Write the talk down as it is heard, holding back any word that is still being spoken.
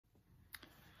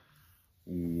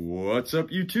What's up,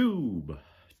 YouTube?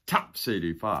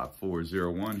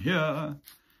 Tops85401 here.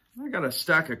 I got a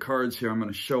stack of cards here I'm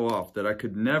going to show off that I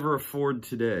could never afford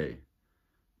today.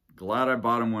 Glad I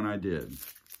bought them when I did.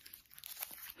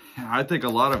 I think a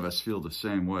lot of us feel the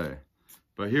same way.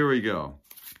 But here we go.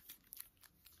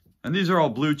 And these are all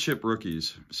blue chip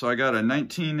rookies. So I got a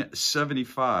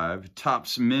 1975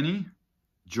 Topps Mini,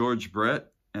 George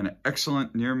Brett, and an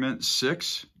excellent near mint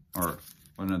 6, or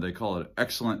what do they call it?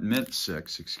 Excellent mint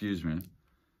 6, excuse me.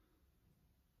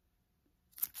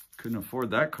 Couldn't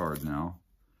afford that card now.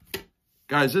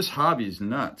 Guys, this hobby's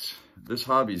nuts. This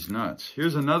hobby's nuts.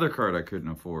 Here's another card I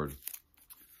couldn't afford.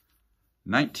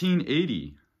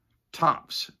 1980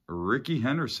 Topps Rickey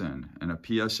Henderson and a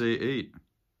PSA 8.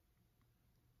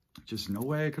 Just no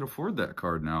way I could afford that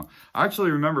card now. I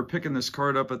actually remember picking this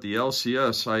card up at the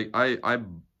LCS. I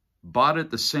bought it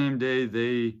the same day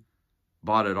they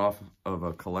bought it off of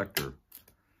a collector.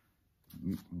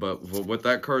 But what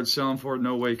that card's selling for,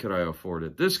 no way could I afford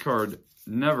it. This card,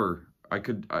 never.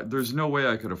 There's no way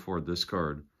I could afford this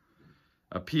card.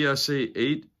 A PSA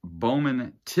 8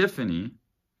 Bowman Tiffany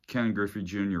Ken Griffey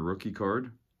Jr. rookie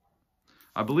card.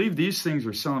 I believe these things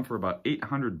are selling for about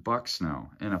 $800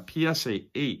 now. And a PSA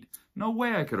 8. No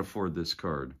way I could afford this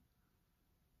card.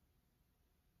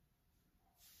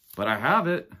 But I have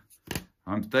it.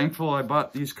 I'm thankful I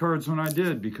bought these cards when I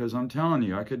did, because I'm telling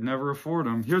you, I could never afford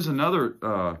them. Here's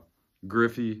another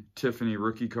Griffey Tiffany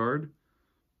rookie card.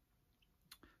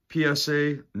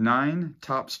 PSA 9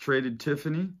 Topps Traded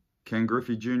Tiffany Ken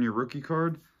Griffey Jr. rookie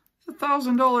card. It's a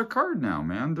 $1,000 card now,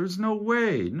 man. There's no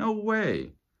way, no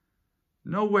way.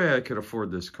 No way I could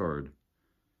afford this card.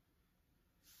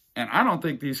 And I don't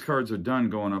think these cards are done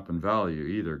going up in value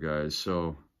either, guys.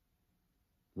 So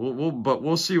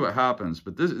we'll see what happens.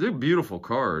 But this is a beautiful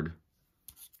card.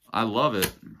 I love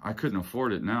it. I couldn't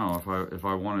afford it now if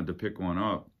I wanted to pick one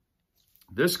up.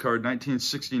 This card,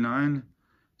 1969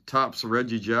 Topps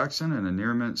Reggie Jackson and a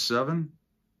near mint 7.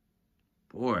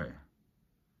 Boy,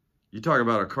 you talk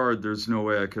about a card there's no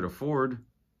way I could afford.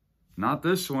 Not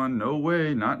this one, no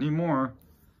way, not anymore.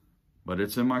 But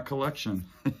it's in my collection.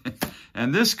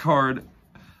 And this card,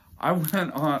 I was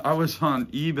on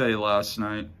eBay last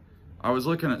night. I was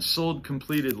looking at sold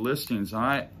completed listings,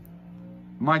 and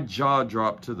my jaw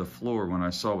dropped to the floor when I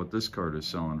saw what this card is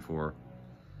selling for.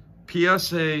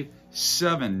 PSA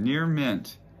 7 near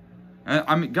mint. And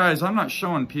I mean, guys, I'm not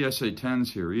showing PSA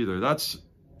 10s here either. That's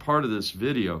part of this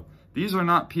video. These are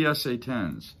not PSA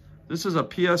 10s. This is a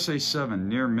PSA 7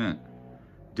 near mint.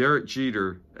 Derek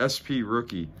Jeter, SP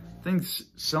rookie. Thing's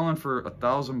selling for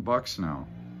 $1,000 now.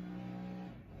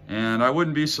 And I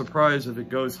wouldn't be surprised if it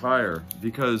goes higher,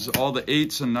 because all the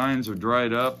 8s and 9s are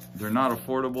dried up. They're not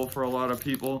affordable for a lot of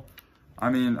people. I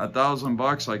mean,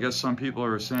 $1,000, I guess some people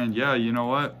are saying, yeah, you know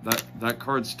what? That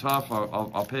card's tough.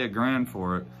 I'll pay $1,000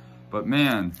 for it. But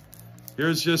man,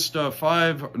 here's just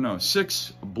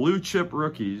 6 blue chip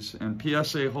rookies and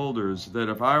PSA holders that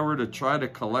if I were to try to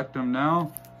collect them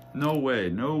now, no way,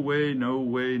 no way, no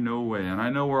way, no way. And I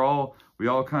know we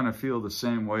all kind of feel the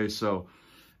same way. So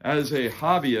as a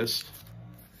hobbyist,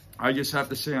 I just have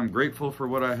to say I'm grateful for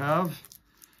what I have.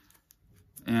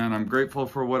 And I'm grateful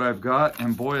for what I've got.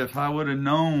 And boy, if I would have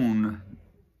known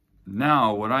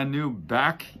now what I knew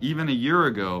back even a year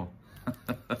ago,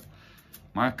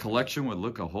 my collection would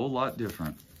look a whole lot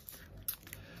different.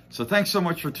 So thanks so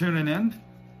much for tuning in.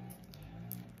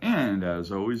 And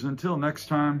as always, until next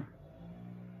time,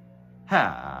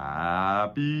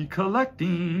 happy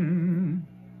collecting.